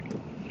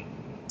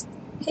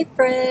Hey,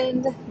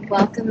 friend,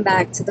 welcome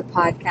back to the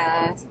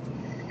podcast.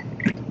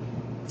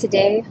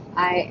 Today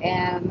I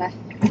am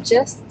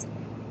just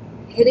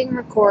hitting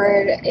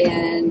record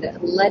and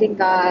letting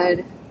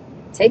God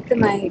take the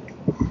mic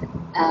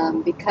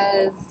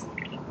because,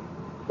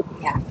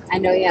 yeah, I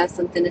know He has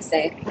something to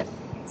say.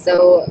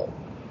 So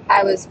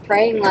I was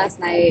praying last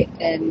night,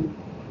 and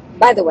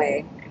by the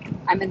way,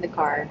 I'm in the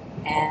car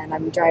and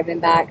I'm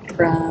driving back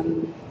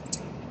from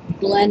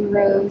Glen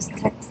Rose,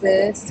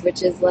 Texas,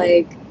 which is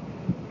like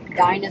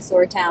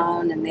dinosaur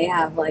town, and they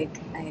have like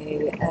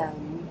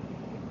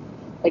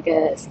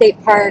a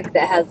state park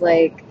that has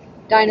like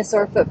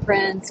dinosaur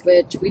footprints,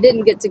 which we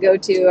didn't get to go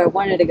to. I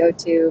wanted to go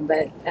to,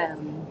 but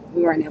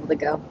we weren't able to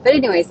go. But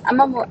anyways,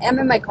 I'm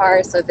in my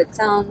car, so if it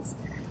sounds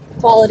the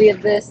quality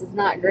of this is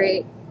not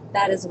great,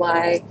 that is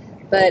why.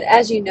 But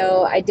as you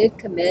know, I did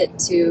commit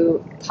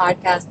to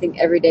podcasting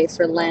every day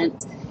for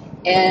Lent,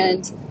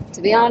 and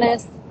to be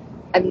honest,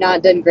 I've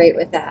not done great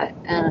with that.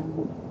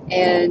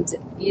 And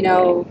you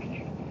know,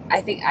 I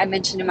think I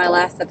mentioned in my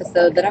last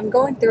episode that I'm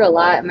going through a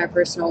lot in my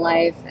personal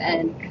life,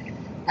 and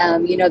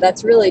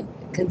that's really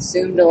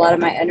consumed a lot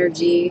of my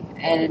energy.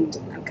 And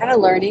I'm kind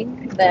of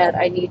learning that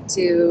I need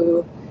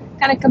to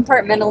kind of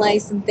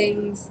compartmentalize some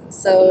things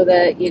so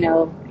that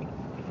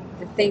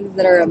the things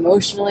that are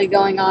emotionally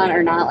going on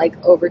are not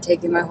like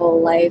overtaking my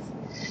whole life.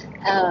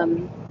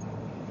 Um,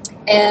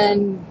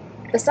 and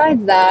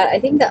besides that, I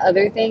think the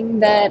other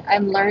thing that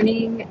I'm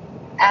learning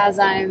as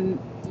I'm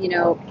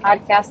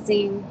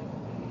podcasting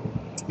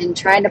and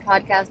trying to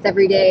podcast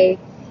every day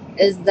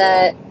is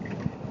that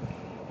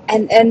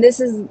and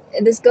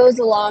this goes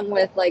along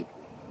with like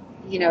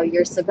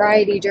your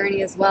sobriety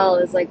journey as well,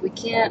 is like we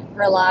can't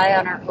rely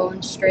on our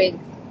own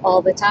strength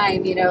all the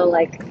time.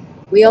 Like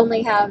we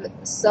only have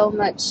so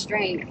much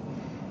strength,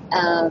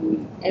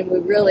 and we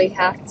really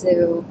have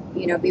to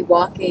be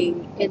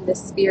walking in the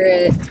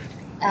Spirit.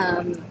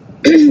 um,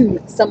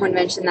 Someone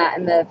mentioned that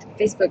in the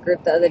Facebook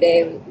group the other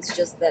day. It's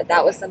just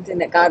that was something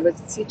that God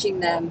was teaching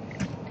them,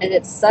 and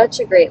it's such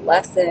a great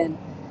lesson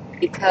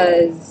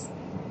because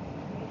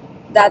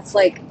that's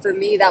like, for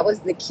me, that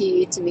was the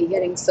key to me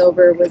getting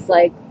sober, was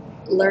like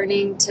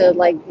learning to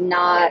like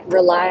not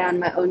rely on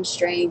my own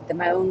strength and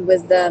my own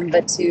wisdom,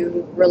 but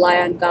to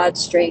rely on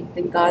God's strength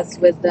and God's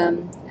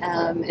wisdom.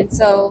 And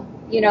so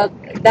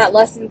that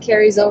lesson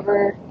carries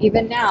over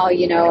even now,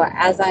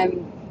 as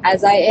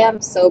I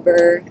am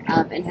sober,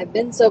 and have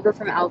been sober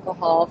from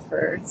alcohol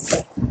for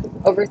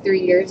over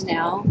 3 years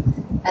now.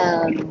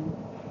 um,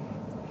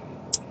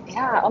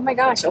 yeah, oh my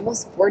gosh,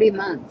 almost 40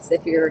 months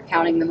if you're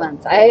counting the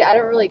months. I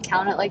don't really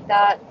count it like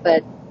that,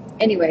 but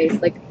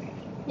anyways, like,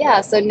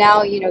 yeah, so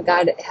now,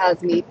 God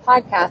has me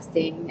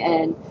podcasting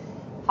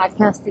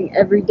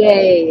every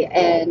day,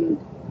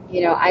 and,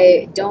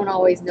 I don't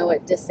always know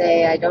what to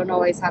say. I don't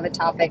always have a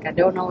topic. I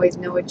don't always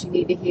know what you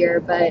need to hear,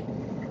 but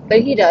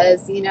He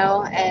does,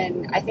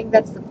 and I think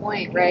that's the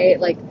point, right?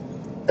 Like,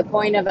 the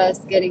point of us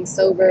getting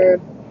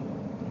sober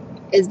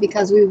is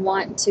because we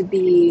want to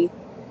be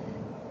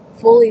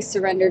fully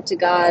surrendered to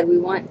God. We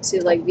want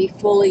to like be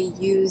fully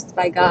used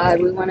by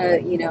God. We want to,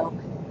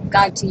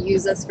 God to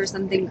use us for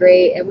something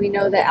great. And we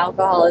know that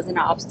alcohol is an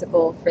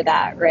obstacle for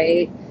that,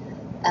 right?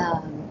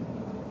 Um,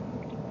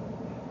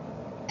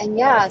 and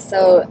yeah,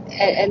 so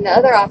and the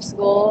other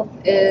obstacle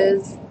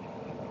is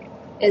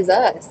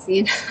us,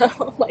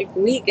 like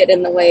we get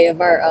in the way of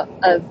our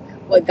of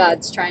what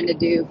God's trying to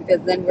do,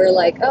 because then we're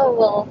like, oh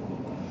well,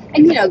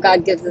 and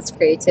God gives us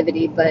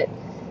creativity,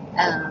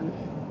 um,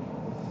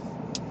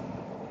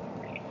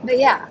 but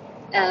yeah,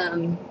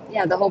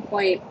 yeah, the whole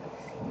point,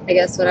 I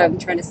guess what I'm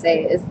trying to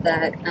say is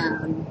that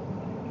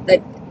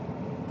that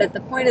that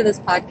the point of this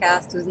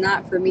podcast was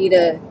not for me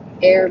to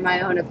air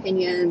my own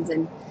opinions,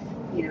 and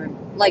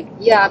like,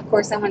 yeah, of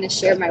course I want to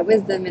share my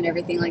wisdom and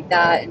everything like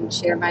that and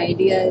share my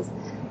ideas,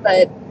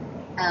 but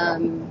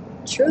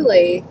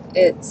truly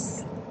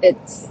it's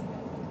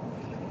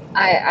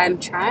I'm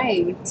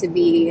trying to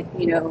be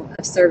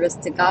of service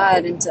to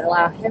God and to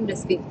allow Him to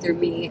speak through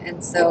me.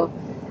 And so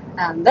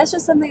that's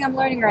just something I'm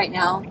learning right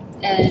now.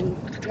 And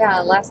yeah,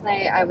 last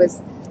night I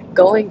was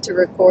going to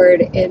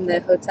record in the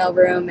hotel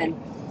room, and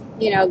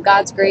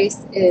God's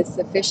grace is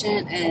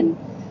sufficient, and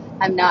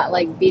I'm not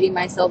like beating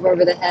myself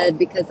over the head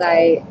because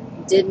I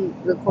didn't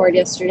record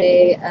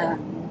yesterday.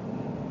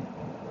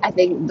 I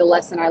think the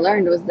lesson I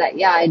learned was that,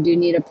 yeah, I do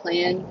need a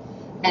plan,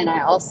 and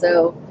I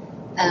also,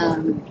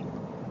 um,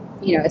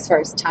 as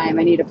far as time,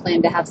 I need a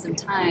plan to have some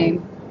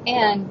time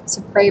and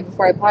to pray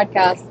before I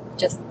podcast,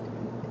 just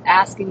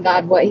asking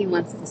God what He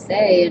wants to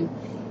say and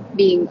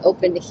being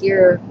open to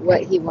hear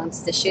what He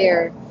wants to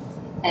share.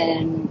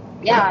 And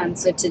yeah, and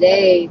so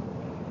today,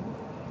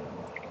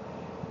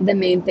 the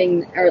main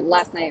thing, or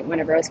last night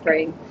whenever I was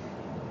praying,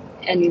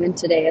 and even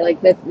today,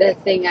 like the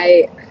thing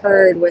I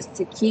heard was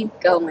to keep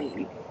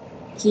going.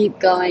 Keep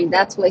going.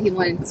 That's what He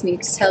wants me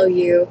to tell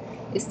you,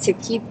 is to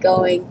keep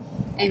going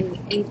and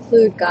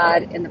include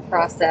God in the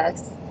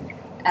process.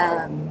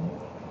 Um,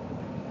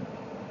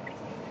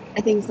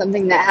 I think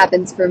something that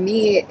happens for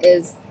me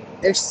is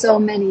there's so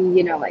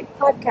many, like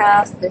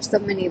podcasts, there's so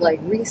many like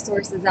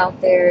resources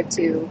out there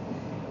to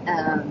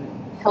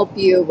help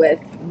you with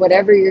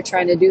whatever you're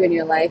trying to do in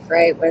your life,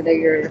 right? Whether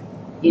you're,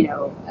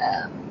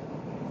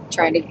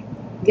 trying to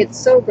get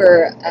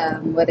sober,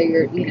 whether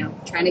you're,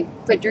 trying to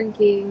quit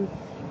drinking,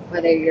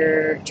 whether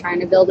you're trying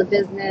to build a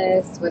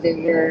business, whether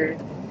you're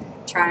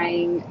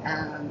trying,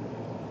 I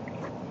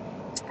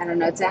don't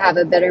know, to have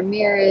a better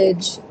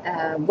marriage,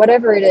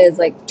 whatever it is,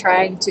 like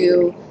trying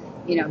to,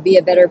 be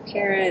a better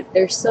parent.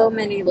 There's so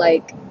many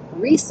like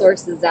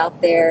resources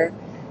out there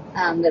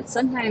that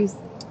sometimes,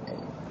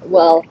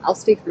 well, I'll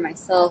speak for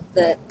myself,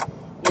 that,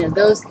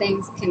 those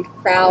things can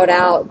crowd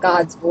out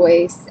God's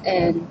voice.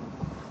 And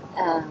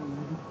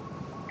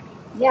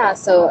yeah,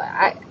 so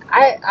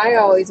I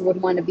always would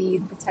want to be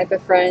the type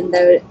of friend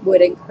that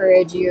would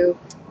encourage you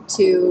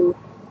to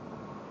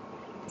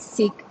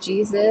seek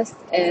Jesus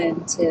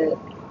and to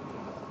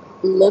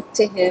look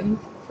to him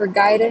for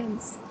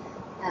guidance.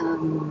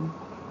 Um,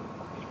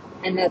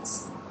 and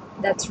that's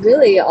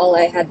really all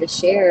I had to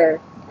share,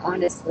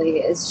 honestly,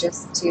 is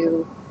just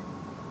to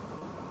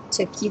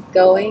keep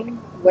going,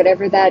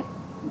 whatever that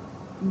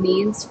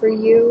means for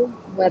you,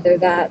 whether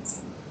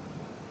that's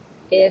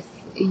if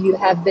you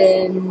have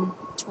been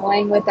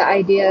toying with the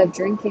idea of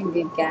drinking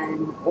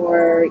again,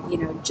 or,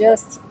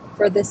 just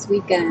for this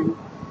weekend.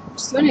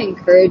 Just want to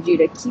encourage you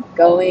to keep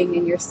going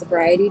in your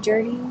sobriety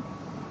journey.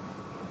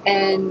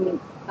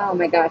 And oh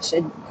my gosh,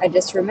 I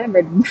just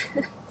remembered,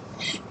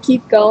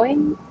 keep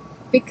going,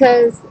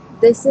 because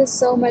this is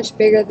so much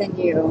bigger than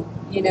you.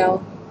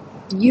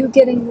 You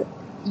getting,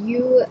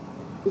 you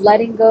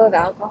letting go of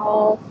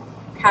alcohol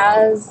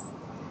has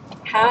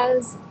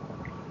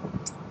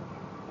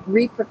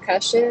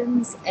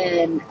repercussions,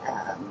 and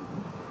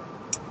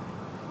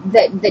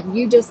that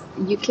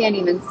you can't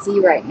even see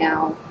right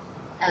now.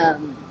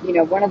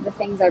 One of the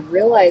things I've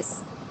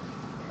realized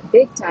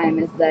big time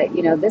is that,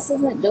 this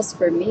isn't just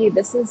for me,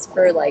 this is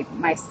for like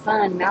my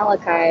son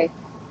Malachi.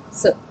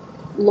 So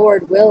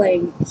Lord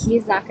willing,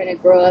 he's not going to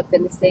grow up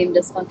in the same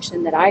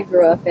dysfunction that I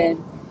grew up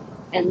in,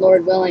 and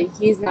Lord willing,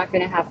 he's not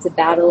going to have to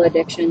battle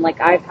addiction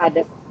like I've had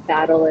to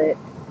battle it.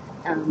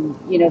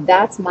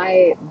 That's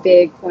my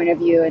big point of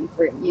view. And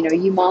for,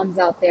 you moms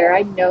out there,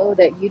 I know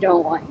that you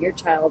don't want your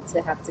child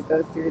to have to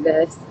go through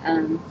this,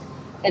 and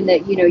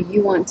that,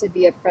 you want to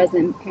be a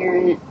present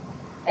parent,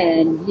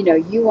 and,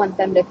 you want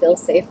them to feel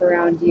safe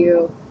around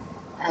you,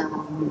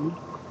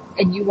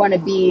 and you want to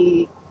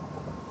be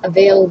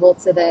available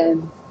to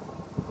them,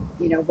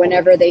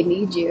 whenever they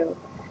need you.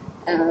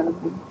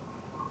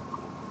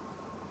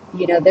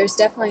 There's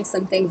definitely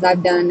some things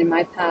I've done in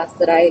my past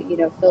that I,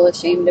 feel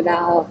ashamed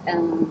about.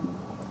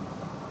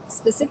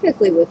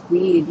 Specifically with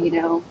weed,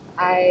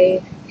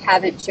 I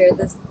haven't shared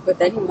this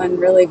with anyone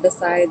really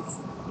besides,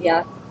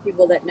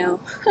 people that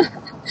know.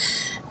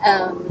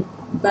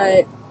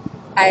 But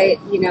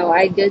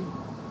I did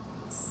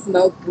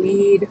smoke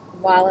weed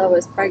while I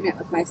was pregnant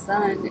with my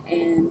son,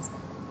 and,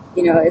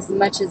 as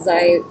much as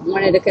I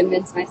wanted to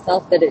convince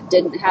myself that it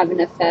didn't have an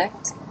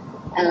effect,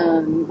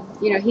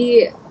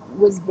 he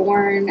was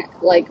born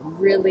like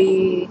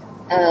really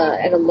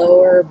at a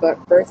lower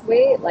birth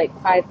weight, like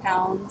 5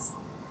 pounds,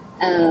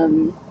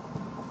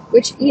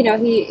 which, he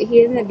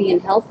ended up being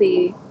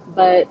healthy,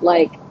 but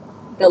like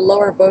the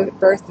lower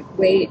birth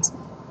weight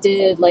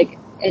did like,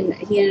 and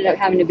he ended up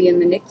having to be in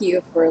the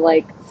NICU for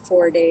like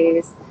 4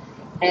 days.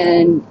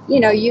 And,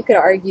 you could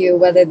argue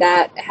whether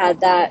that had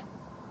that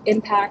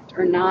impact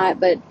or not,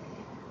 but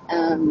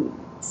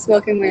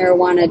smoking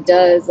marijuana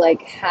does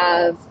like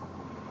have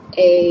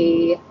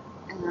a,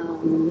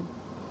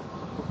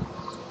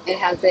 it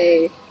has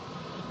a,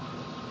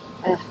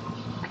 I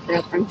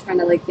forgot, I'm trying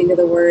to like think of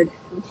the word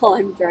while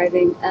I'm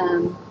driving.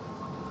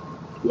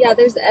 Yeah,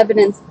 there's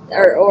evidence,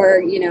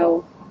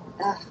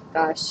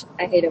 gosh,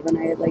 I hate it when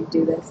I like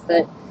do this,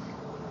 but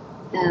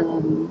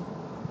um,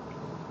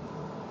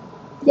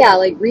 yeah,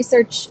 like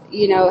research,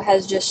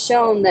 has just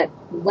shown that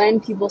when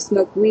people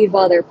smoke weed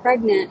while they're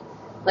pregnant,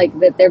 like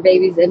that their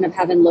babies end up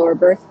having lower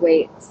birth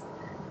weights.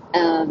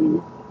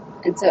 And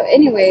so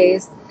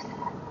anyways,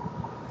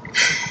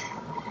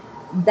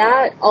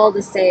 that all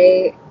to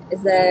say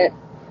is that,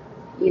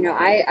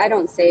 I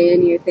don't say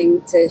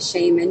anything to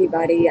shame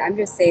anybody. I'm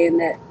just saying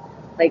that,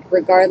 like,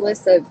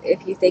 regardless of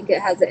if you think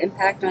it has an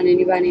impact on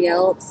anybody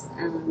else,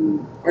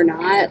 or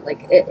not,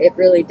 like, it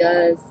really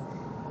does.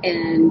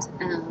 And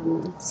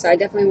so I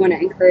definitely want to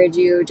encourage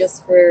you,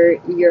 just for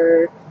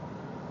your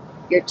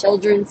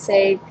children's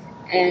sake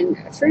and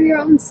for your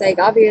own sake.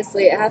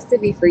 Obviously, it has to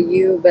be for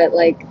you, but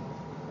like,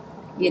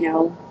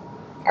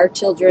 our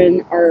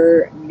children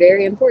are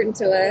very important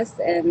to us,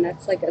 and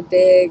that's like a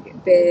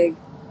big, big,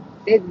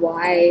 big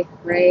why,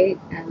 right?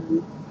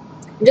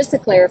 Just to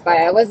clarify,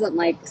 I wasn't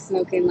like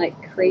smoking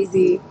like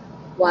crazy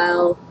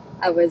while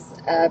I was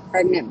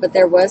pregnant, but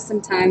there was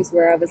some times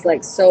where I was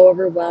like so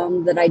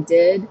overwhelmed that I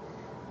did,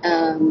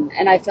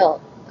 and I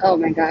felt, oh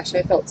my gosh,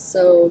 I felt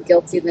so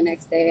guilty the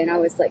next day, and I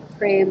was like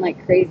praying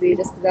like crazy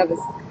just because I was,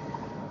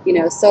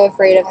 so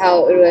afraid of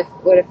how it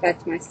would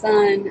affect my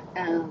son.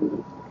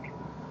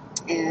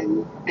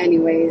 And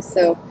anyways,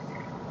 so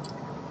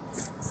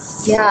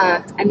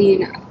yeah, I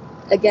mean,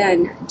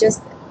 again,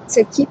 just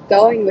to keep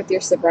going with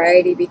your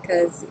sobriety,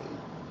 because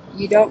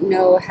you don't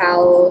know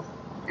how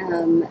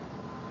um,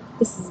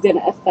 this is going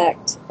to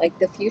affect like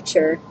the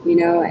future,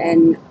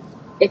 and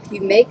if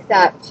you make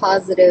that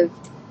positive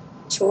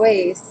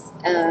choice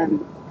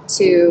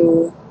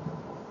to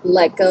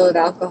let go of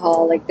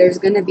alcohol, like there's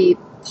going to be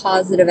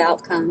positive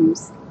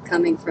outcomes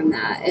coming from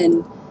that,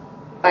 and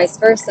vice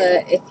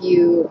versa. If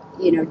you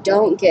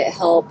don't get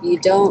help, you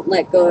don't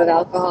let go of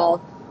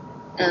alcohol,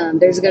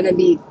 there's going to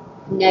be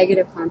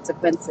negative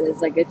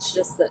consequences. Like it's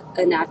just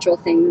a natural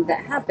thing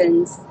that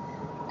happens.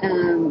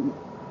 um,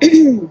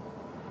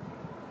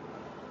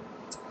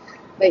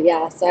 but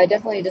yeah, so I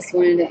definitely just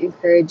wanted to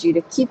encourage you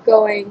to keep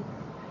going,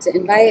 to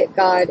invite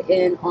God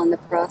in on the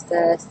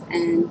process,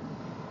 and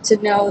to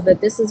know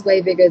that this is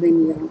way bigger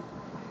than you.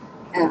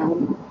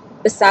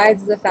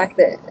 Besides the fact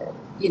that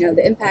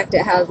the impact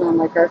it has on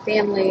like our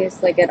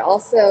families, like it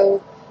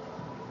also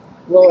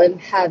will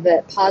have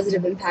a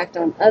positive impact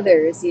on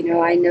others.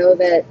 I know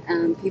that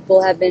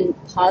people have been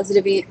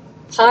positively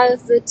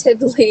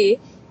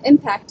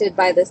impacted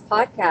by this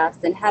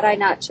podcast, and had I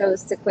not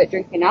chose to quit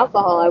drinking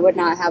alcohol, I would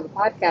not have a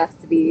podcast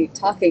to be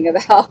talking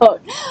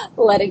about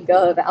letting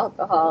go of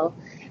alcohol.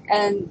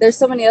 And there's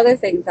so many other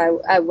things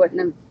I wouldn't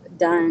have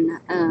done.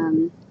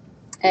 And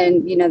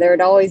there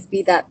would always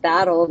be that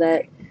battle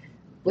that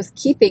was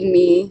keeping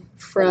me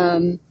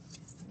from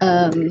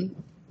um,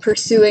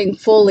 pursuing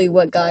fully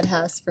what God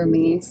has for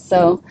me.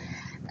 So,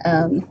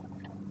 um,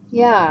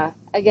 yeah,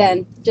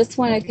 again, just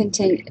want to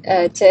continue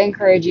to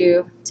encourage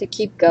you to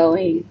keep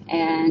going.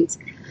 And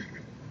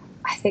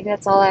I think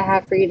that's all I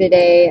have for you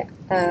today.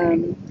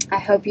 I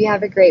hope you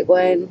have a great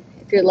one.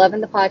 If you're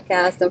loving the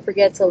podcast, don't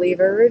forget to leave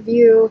a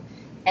review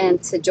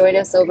and to join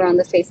us over on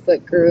the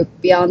Facebook group,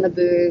 Beyond the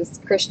Booze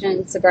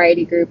Christian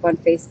Sobriety Group on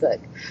Facebook.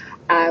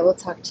 I will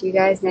talk to you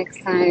guys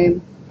next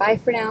time. Bye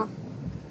for now.